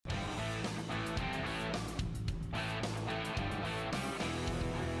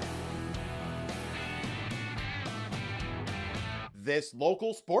This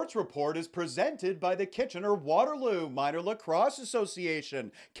local sports report is presented by the Kitchener-Waterloo Minor Lacrosse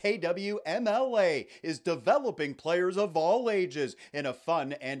Association. KWMLA is developing players of all ages in a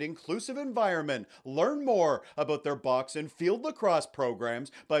fun and inclusive environment. Learn more about their box and field lacrosse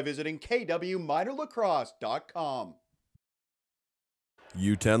programs by visiting kwminorlacrosse.com.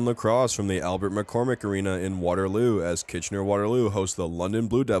 U10 lacrosse from the Albert McCormick Arena in Waterloo as Kitchener-Waterloo hosts the London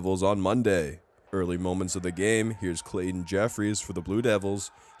Blue Devils on Monday. Early moments of the game, here's Clayton Jeffries for the Blue Devils.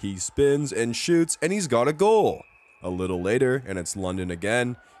 He spins and shoots, and he's got a goal. A little later, and it's London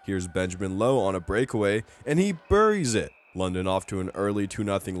again, here's Benjamin Lowe on a breakaway, and he buries it. London off to an early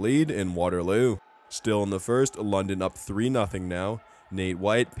 2-0 lead in Waterloo. Still in the first, London up 3-0 now. Nate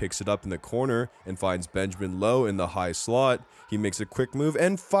White picks it up in the corner and finds Benjamin Lowe in the high slot. He makes a quick move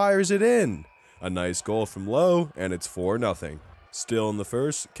and fires it in. A nice goal from Lowe, and it's 4-0. Still in the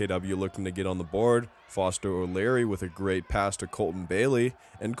first, KW looking to get on the board. Foster O'Leary with a great pass to Colton Bailey,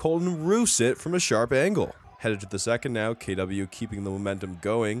 and Colton roofs it from a sharp angle. Headed to the second now, KW keeping the momentum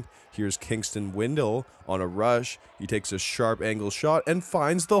going. Here's Kingston Windle on a rush. He takes a sharp angle shot and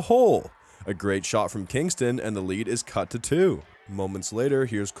finds the hole. A great shot from Kingston, and the lead is cut to 2. Moments later,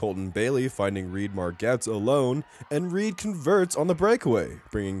 here's Colton Bailey finding Reed Margetts alone, and Reed converts on the breakaway,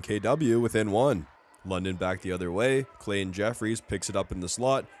 bringing KW within 1. London back the other way, Clayton Jeffries picks it up in the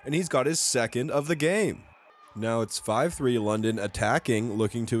slot, and he's got his second of the game. Now it's 5-3 London attacking,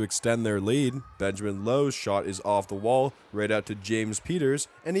 looking to extend their lead. Benjamin Lowe's shot is off the wall, right out to James Peters,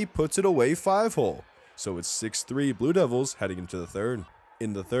 and he puts it away 5-hole. So it's 6-3 Blue Devils heading into the third.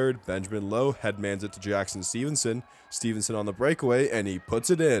 In the third, Benjamin Lowe headmans it to Jackson Stevenson. Stevenson on the breakaway, and he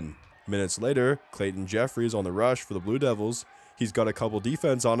puts it in. Minutes later, Clayton Jeffries on the rush for the Blue Devils. He's got a couple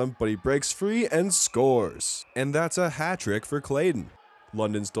defense on him, but he breaks free and scores. And that's a hat trick for Clayton.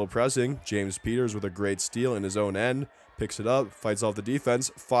 London still pressing. James Peters with a great steal in his own end. Picks it up, fights off the defense,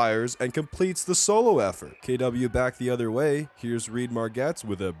 fires, and completes the solo effort. KW back the other way. Here's Reed Margetts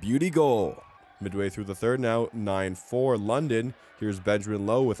with a beauty goal. Midway through the third now, 9-4 London. Here's Benjamin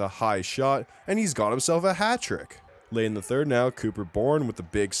Lowe with a high shot, and he's got himself a hat trick. Late in the third now, Cooper Bourne with the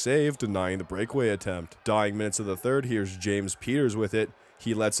big save, denying the breakaway attempt. Dying minutes of the third, here's James Peters with it.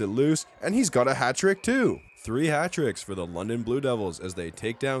 He lets it loose, and he's got a hat trick too. 3 hat tricks for the London Blue Devils as they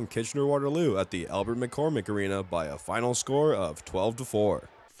take down Kitchener-Waterloo at the Albert McCormick Arena by a final score of 12-4.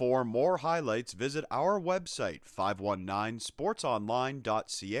 For more highlights, visit our website,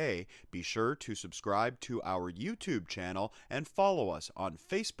 519sportsonline.ca. Be sure to subscribe to our YouTube channel and follow us on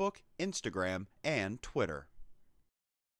Facebook, Instagram, and Twitter.